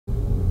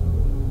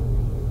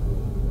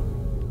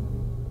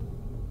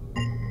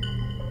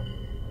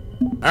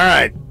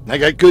Alright, I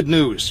got good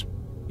news.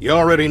 You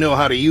already know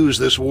how to use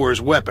this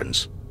war's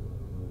weapons.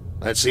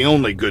 That's the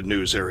only good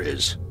news there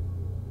is.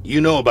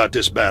 You know about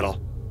this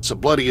battle. It's the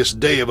bloodiest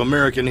day of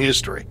American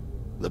history.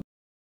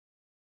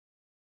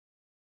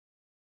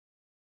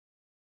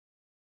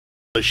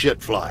 The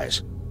shit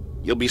flies.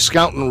 You'll be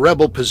scouting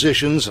rebel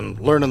positions and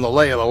learning the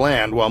lay of the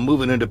land while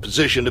moving into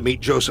position to meet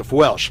Joseph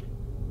Welsh.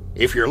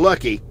 If you're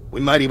lucky,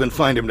 we might even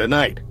find him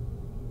tonight.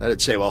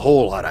 That'd save a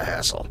whole lot of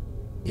hassle.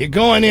 You're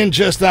going in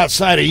just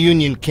outside of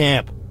Union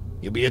Camp.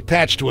 You'll be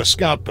attached to a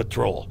scout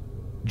patrol.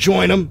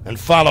 Join them and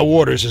follow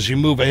orders as you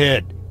move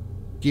ahead.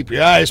 Keep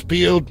your eyes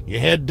peeled, your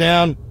head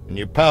down, and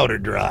your powder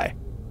dry.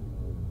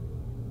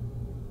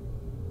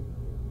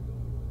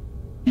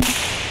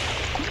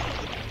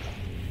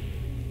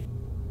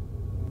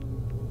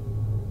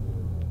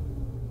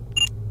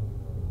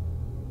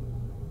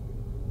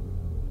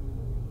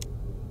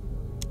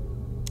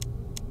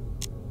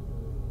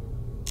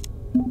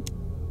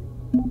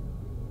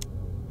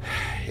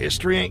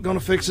 History ain't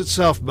gonna fix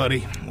itself,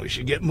 buddy. We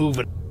should get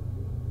moving.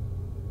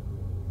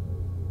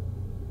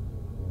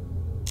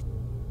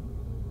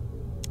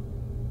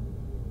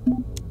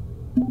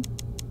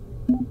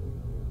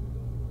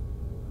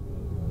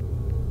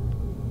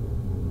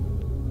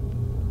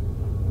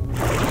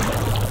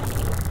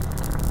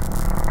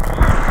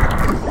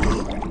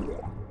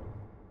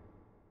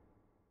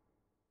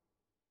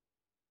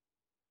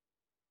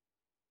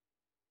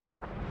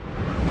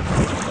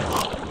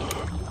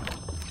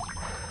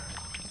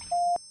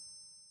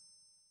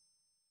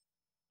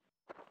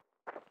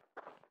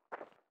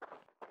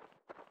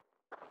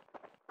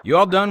 You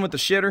all done with the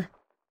shitter?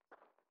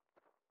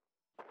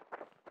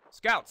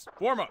 Scouts,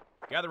 form up.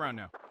 Gather around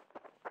now.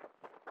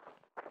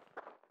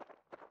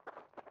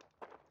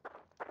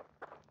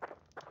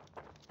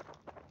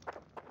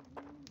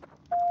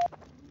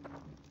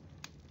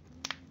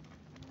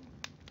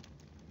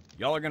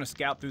 Y'all are gonna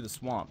scout through the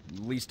swamp, at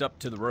least up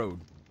to the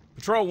road.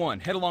 Patrol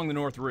 1, head along the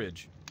north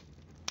ridge.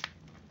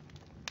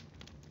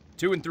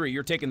 2 and 3,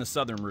 you're taking the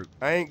southern route.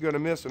 I ain't gonna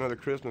miss another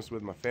Christmas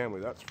with my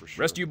family, that's for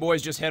sure. Rest of you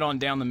boys just head on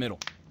down the middle.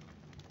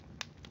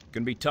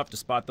 Gonna be tough to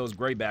spot those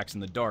graybacks in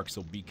the dark,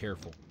 so be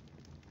careful.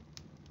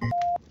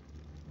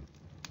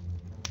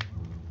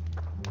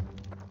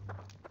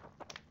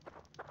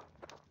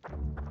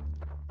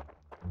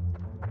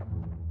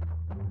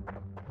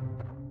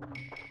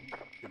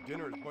 If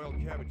dinner is boiled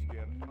cabbage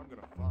again, I'm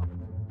gonna vomit.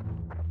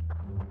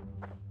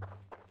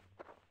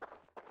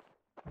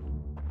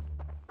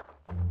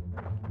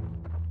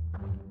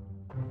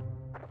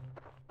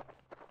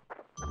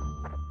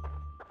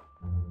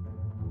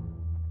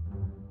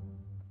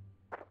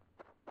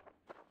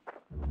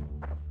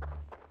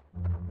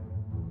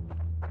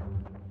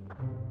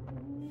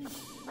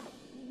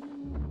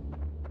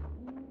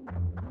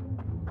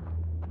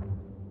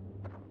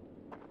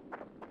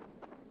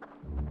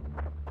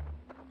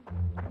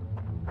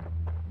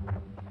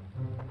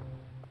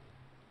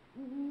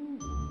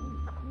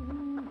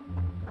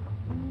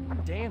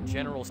 Damn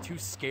general's too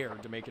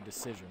scared to make a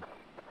decision.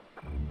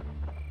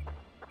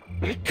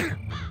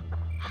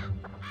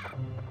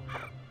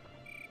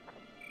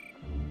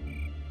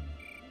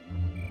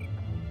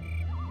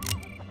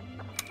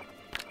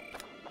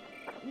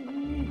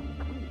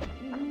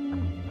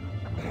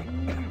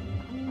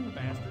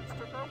 Bastards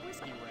took our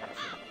whiskey ration.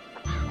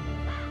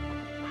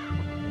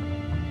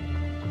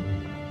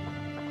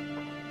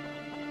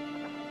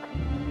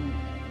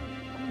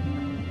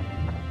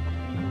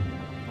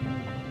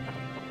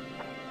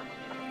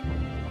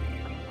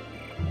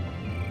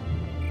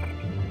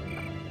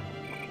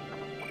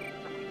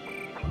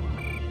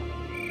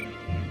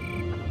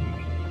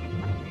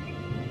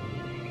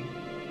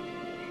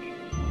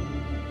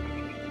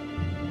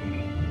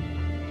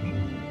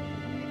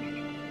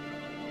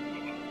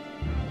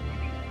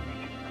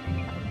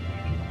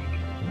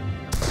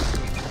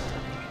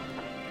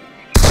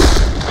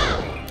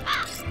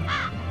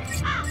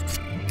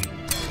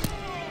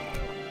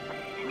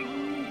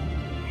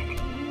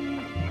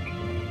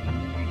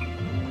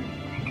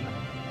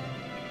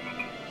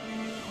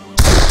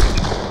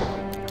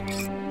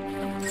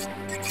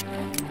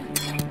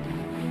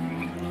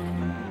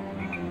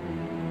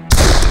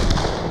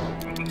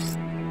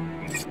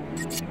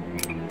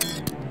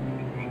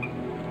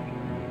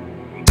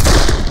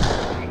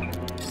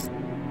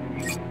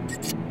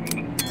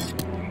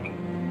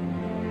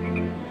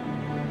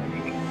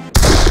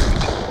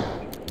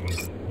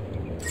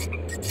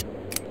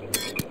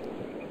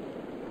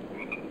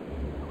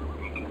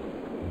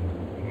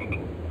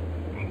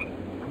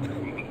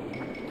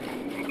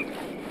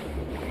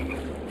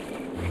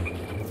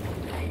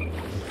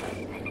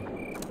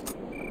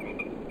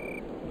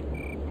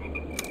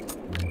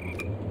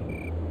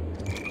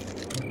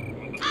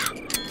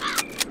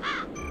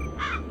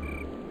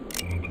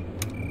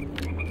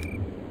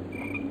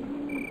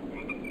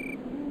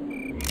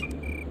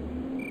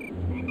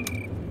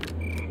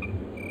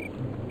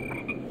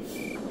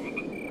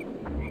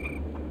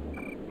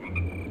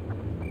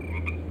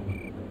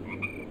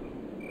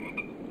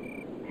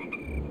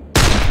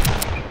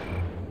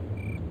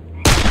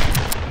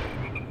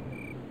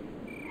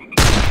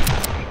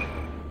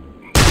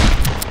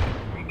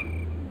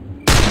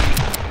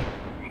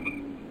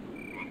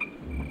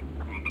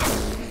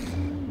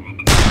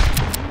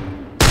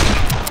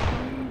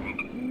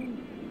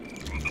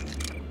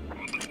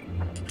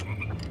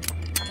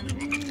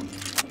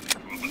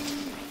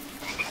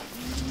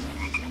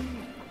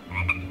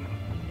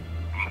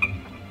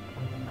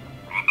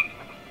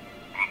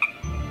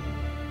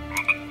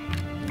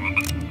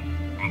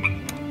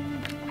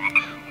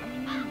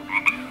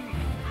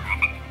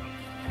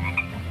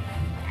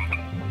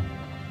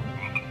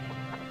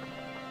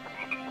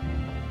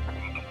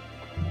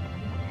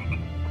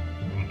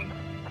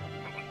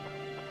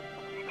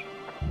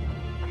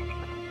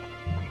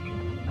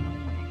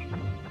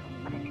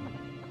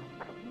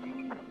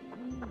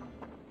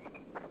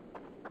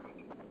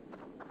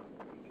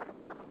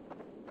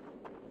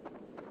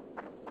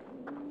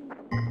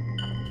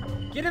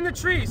 Get in the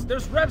trees!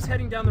 There's Rebs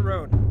heading down the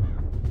road!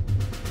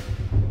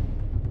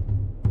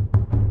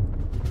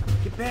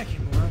 Get back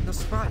here, moron. They'll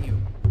spot you.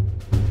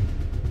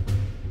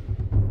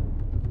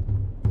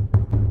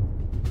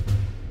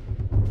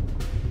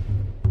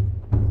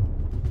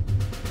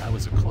 That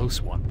was a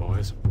close one,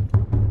 boys.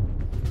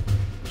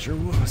 Sure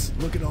was.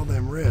 Look at all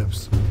them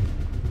ribs.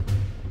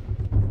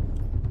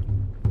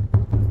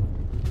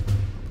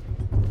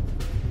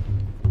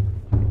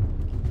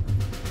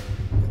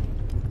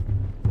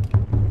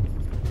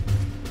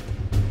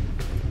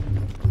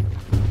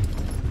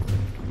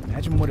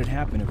 Imagine what'd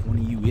happen if one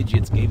of you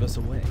idiots gave us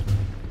away.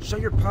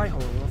 Shut your pie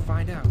hole and we'll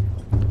find out.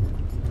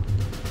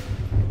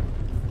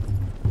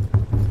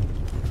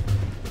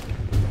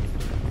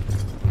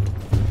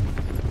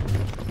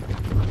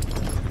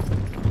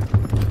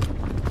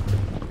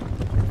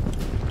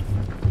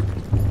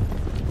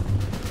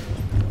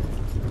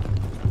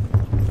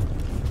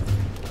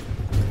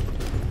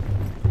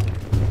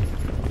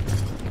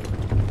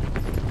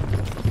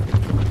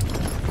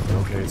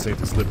 Okay, it's safe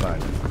to slip by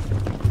now.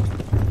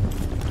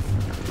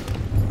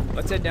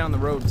 Let's head down the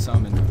road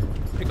some and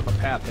pick up a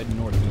path heading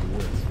north through the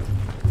woods.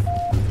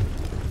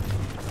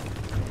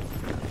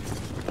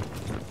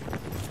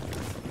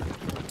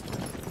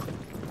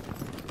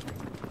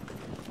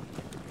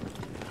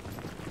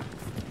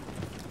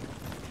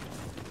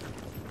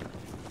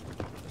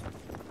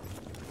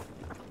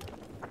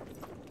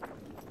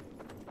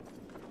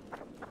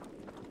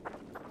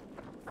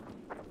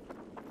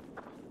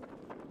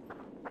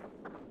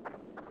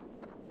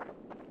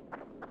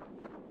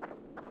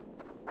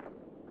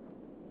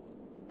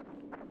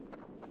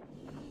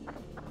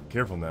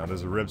 Careful now,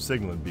 there's a Reb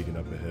signaling beacon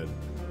up ahead.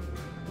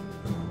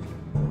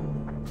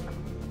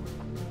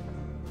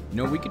 You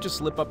know, we could just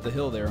slip up the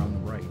hill there on the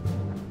right.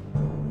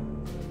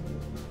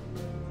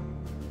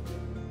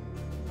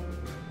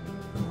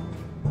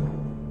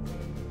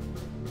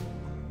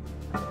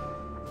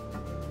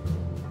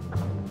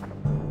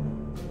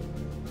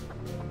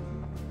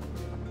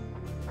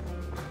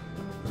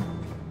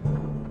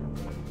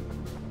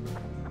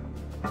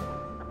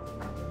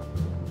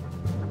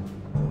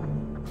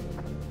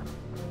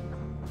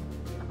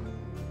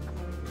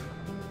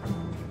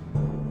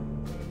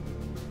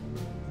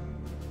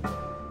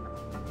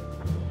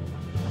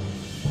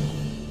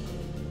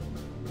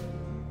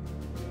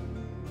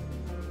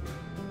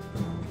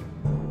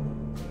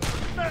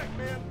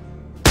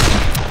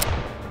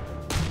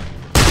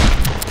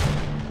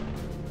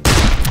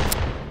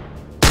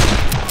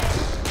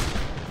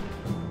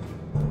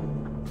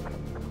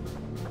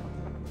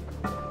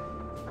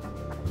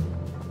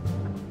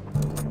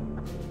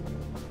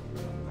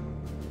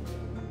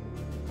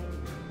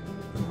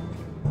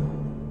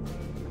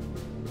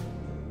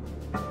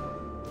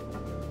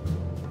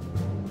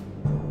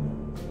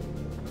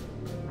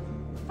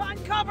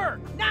 Cover!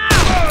 Now!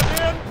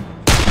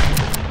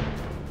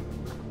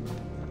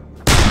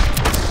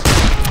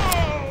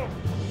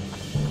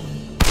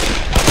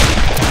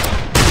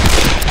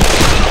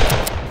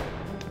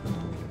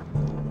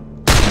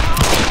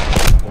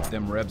 Hope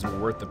them Rebs were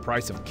worth the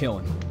price of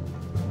killing.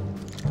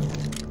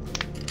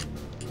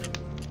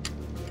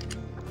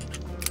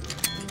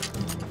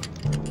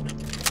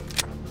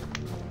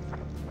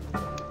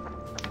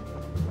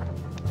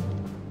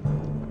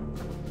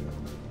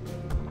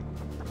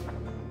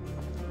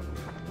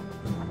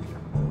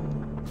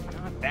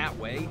 That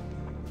way.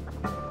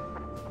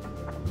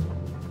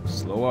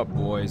 Slow up,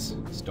 boys.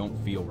 This don't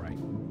feel right.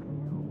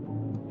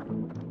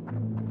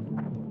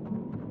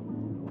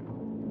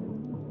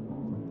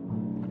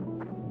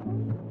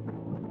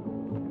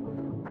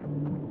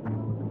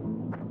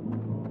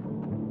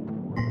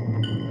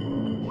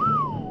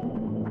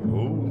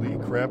 Holy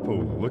crap,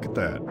 oh, look at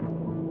that.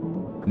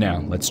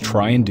 Now, let's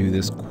try and do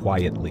this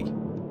quietly.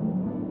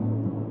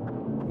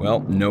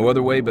 Well, no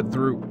other way but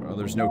through. Well,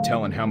 there's no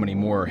telling how many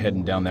more are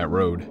heading down that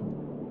road.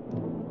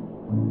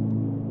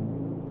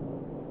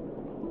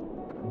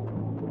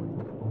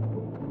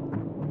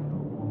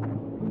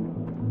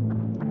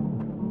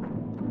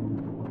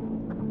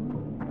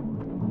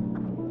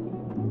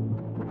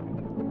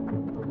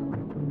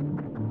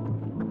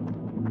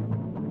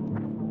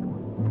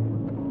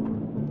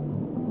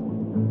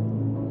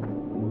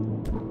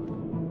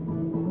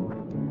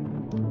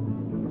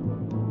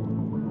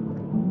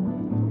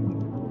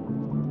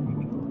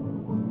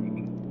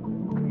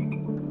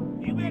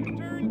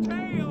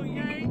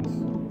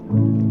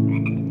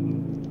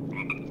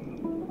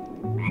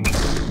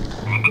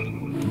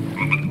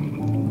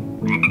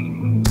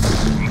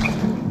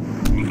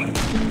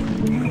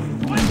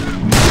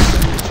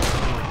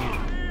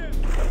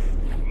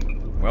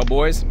 Well,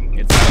 boys,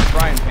 it's out of the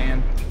frying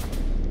pan.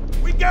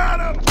 We got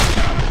him! We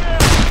got him now!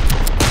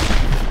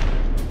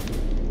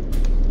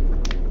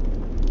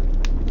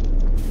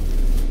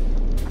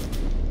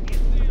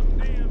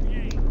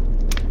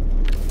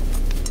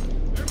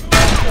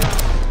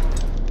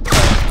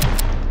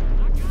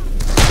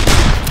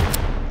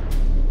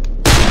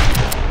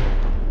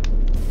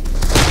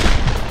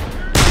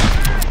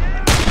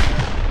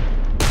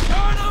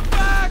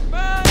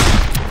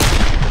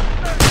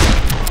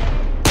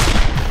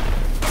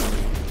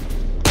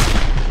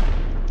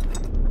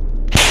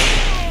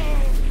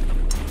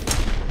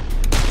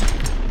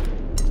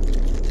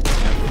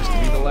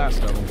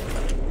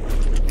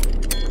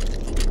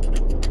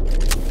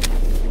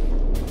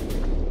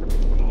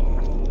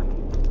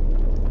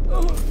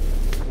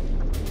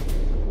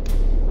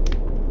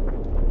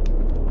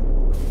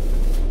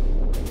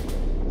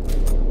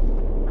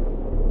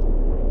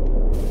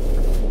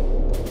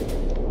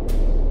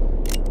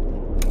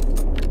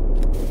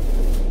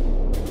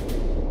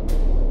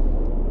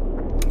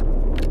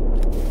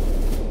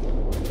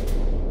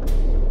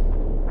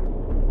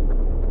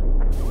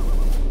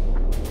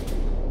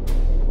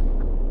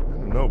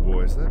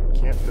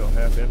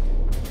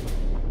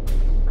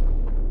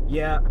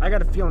 Yeah, I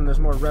got a feeling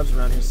there's more Revs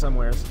around here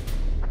somewheres.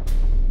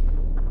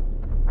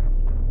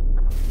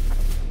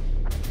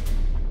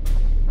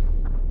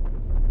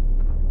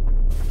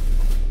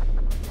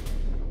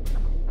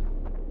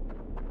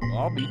 Well,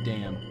 I'll be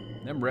damned.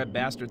 Them Rev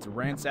bastards are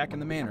ransacking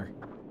the manor.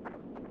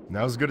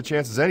 Now's as good a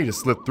chance as any to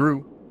slip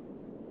through.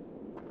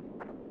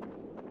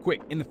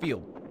 Quick, in the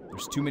field.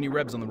 There's too many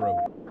Revs on the road.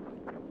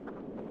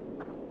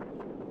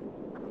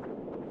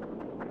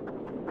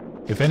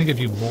 If any of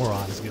you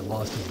morons get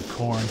lost in the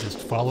corn, just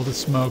follow the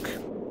smoke.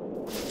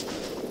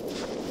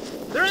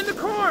 They're in the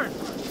corn!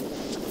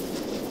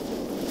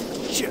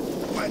 Shit!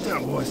 Quiet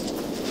down, boys.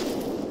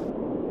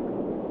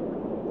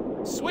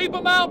 Sweep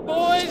them out,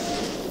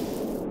 boys!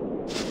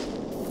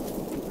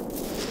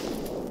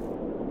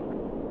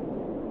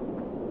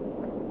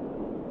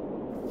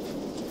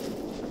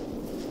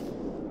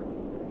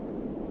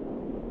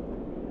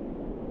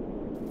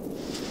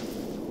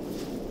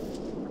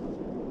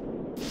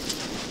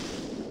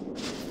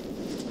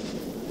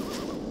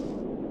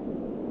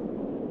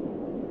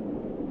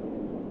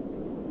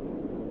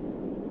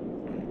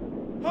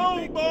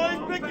 Hold, boys!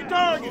 Pick your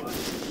target!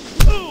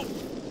 Boom!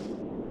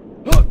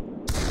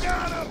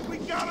 Got him! We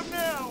got him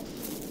now!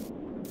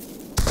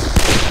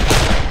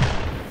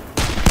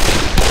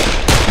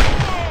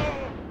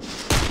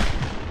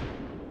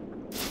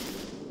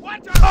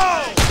 Watch out!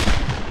 Oh!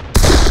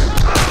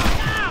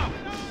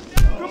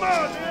 Come on,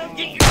 man!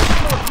 Get your...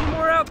 A few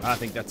more out. I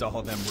think that's all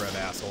of them Rev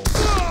assholes.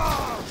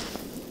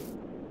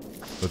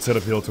 Let's head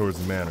uphill towards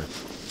the manor.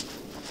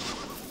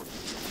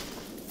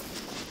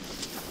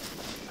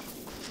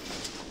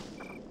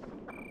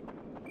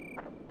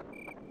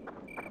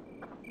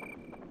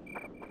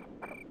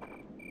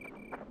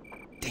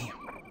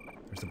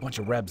 There's a bunch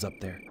of Revs up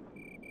there.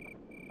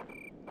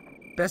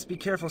 Best be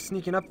careful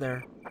sneaking up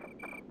there.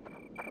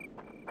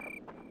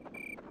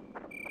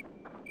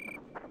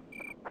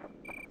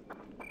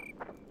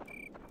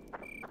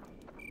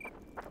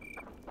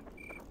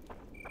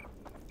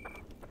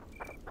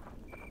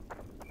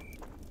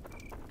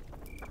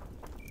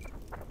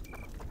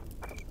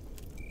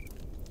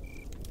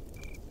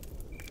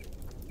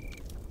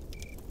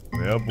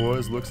 Well,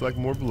 boys, looks like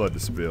more blood to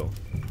spill.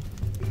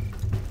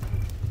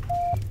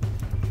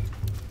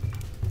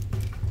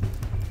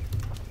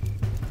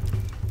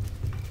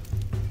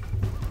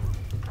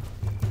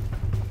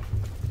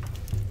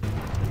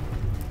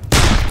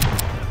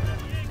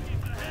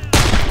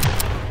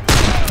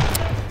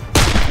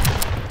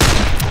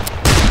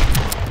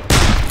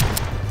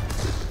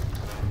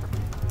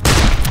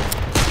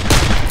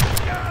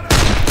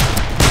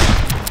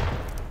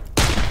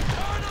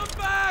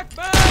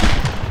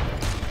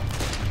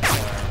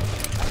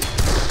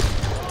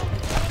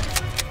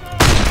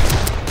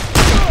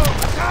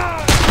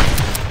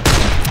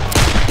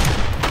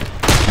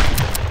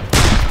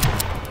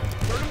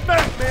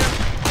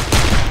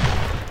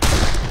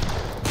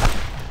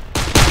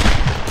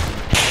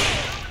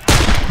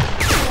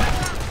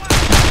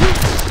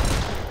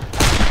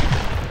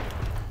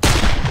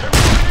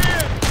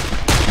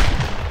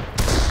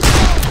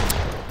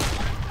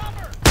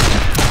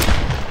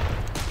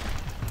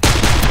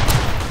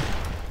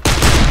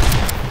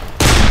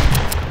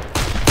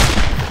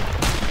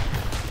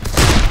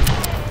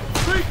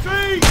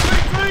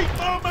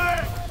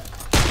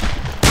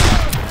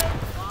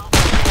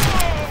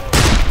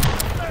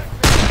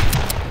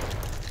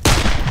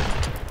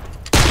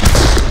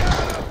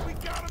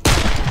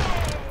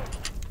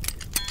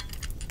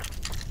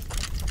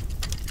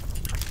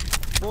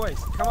 Boys,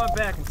 come on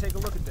back and take a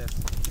look at this.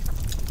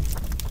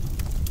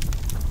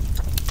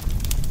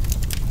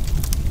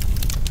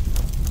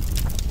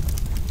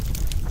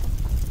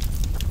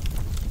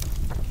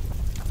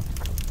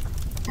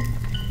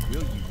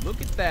 Will you look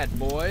at that,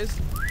 boys?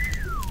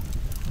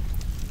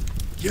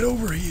 Get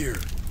over here!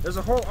 There's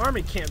a whole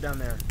army camp down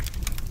there.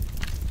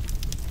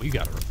 We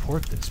gotta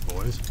report this,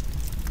 boys.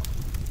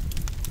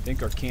 I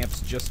think our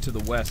camp's just to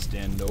the west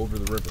and over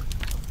the river.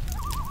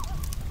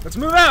 Let's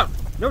move out!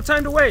 No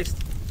time to waste!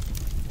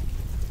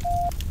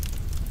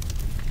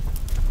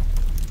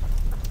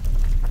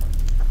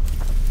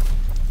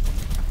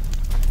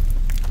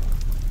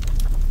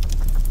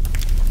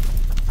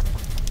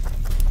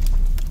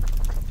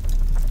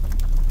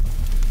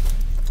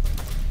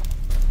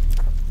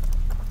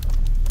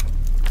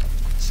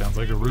 Sounds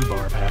like a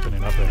rhubarb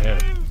happening up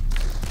ahead.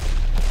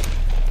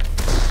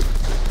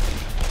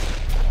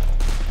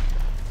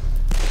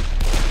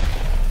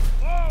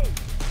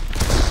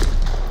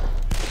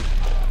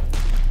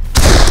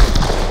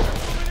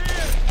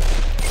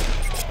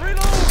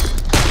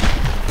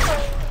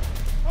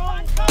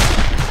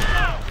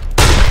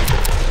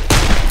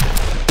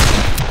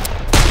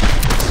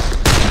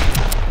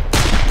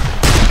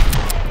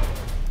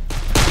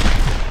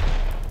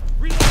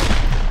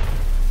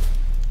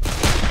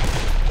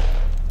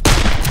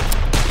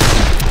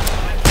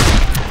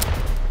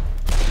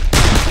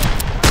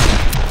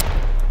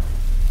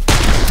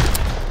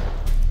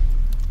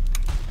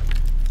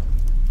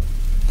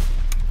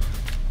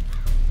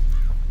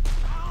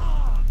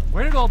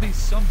 Where did all these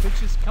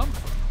sumbitches come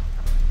from?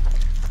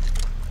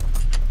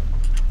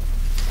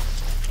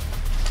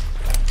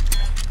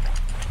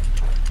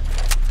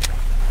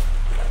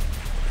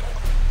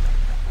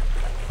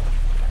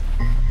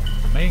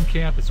 main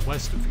camp is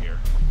west of here.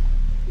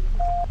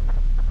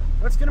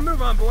 Let's get a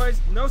move on, boys.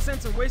 No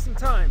sense in wasting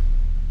time.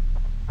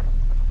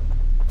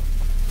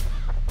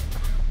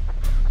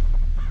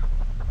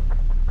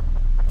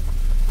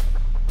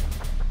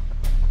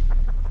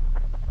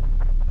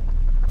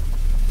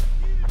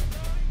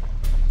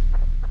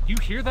 You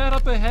hear that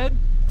up ahead?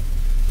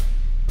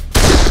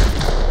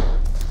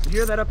 You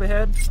hear that up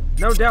ahead?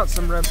 No doubt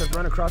some rebs have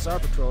run across our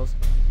patrols.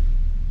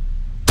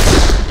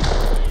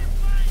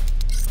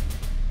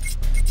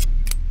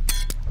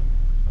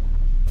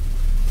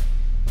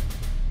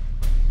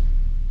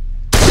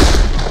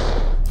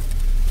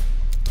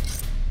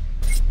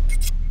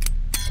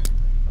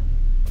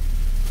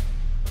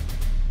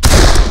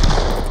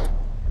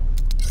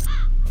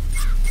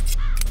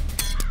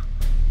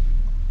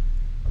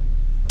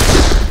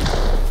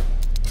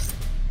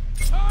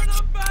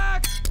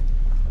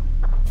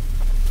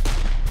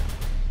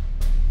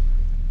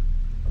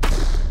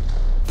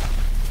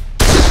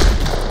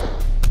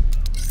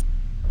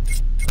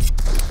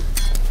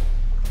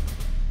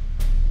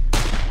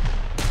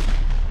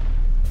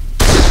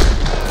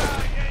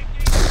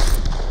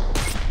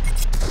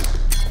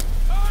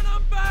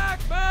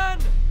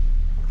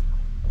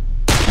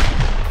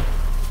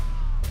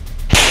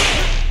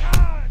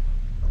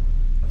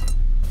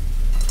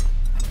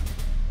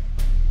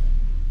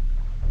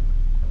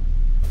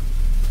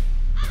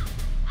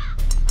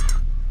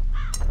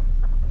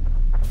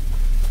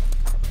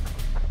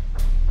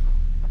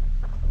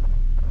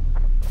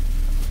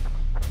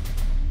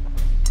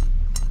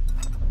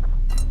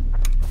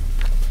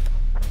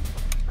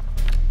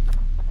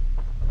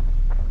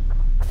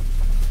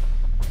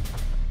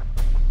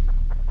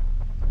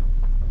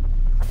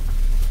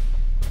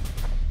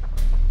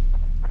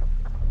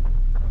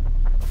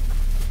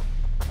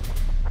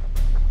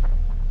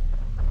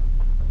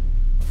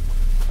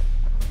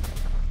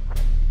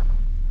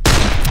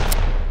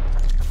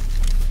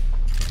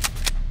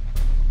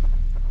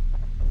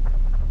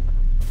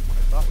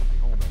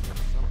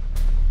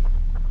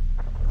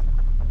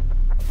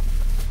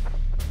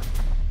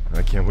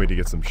 I can't wait to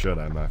get some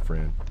shut-eye, my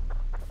friend.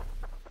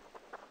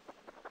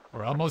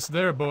 We're almost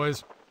there,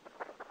 boys.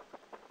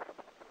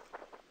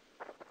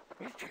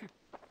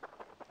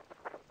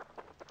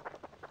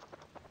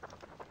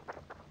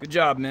 Good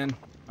job, men.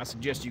 I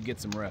suggest you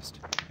get some rest.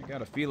 I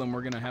got a feeling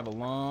we're gonna have a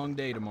long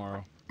day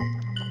tomorrow.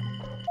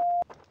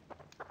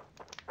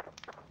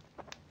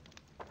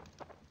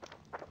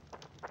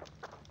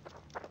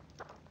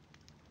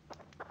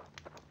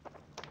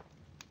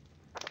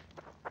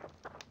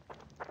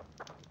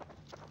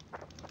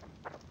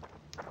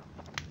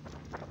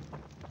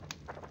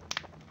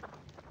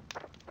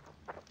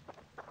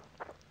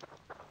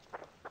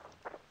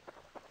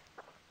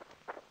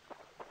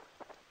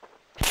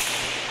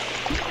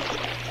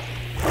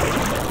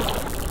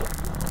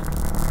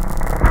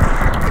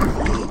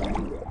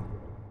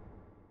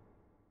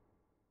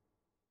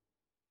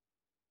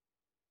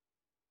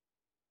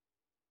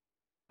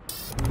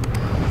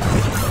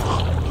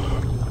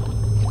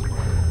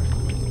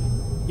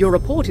 Your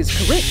report is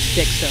correct,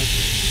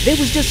 Dexter. There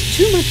was just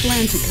too much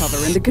land to cover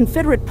and the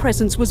Confederate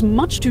presence was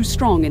much too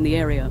strong in the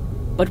area.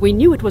 But we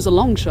knew it was a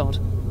long shot.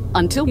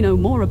 Until we know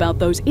more about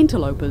those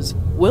interlopers,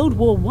 World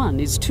War I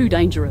is too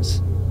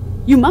dangerous.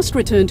 You must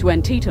return to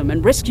Antietam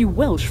and rescue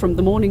Welsh from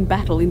the morning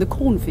battle in the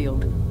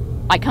cornfield.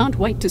 I can't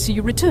wait to see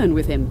you return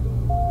with him.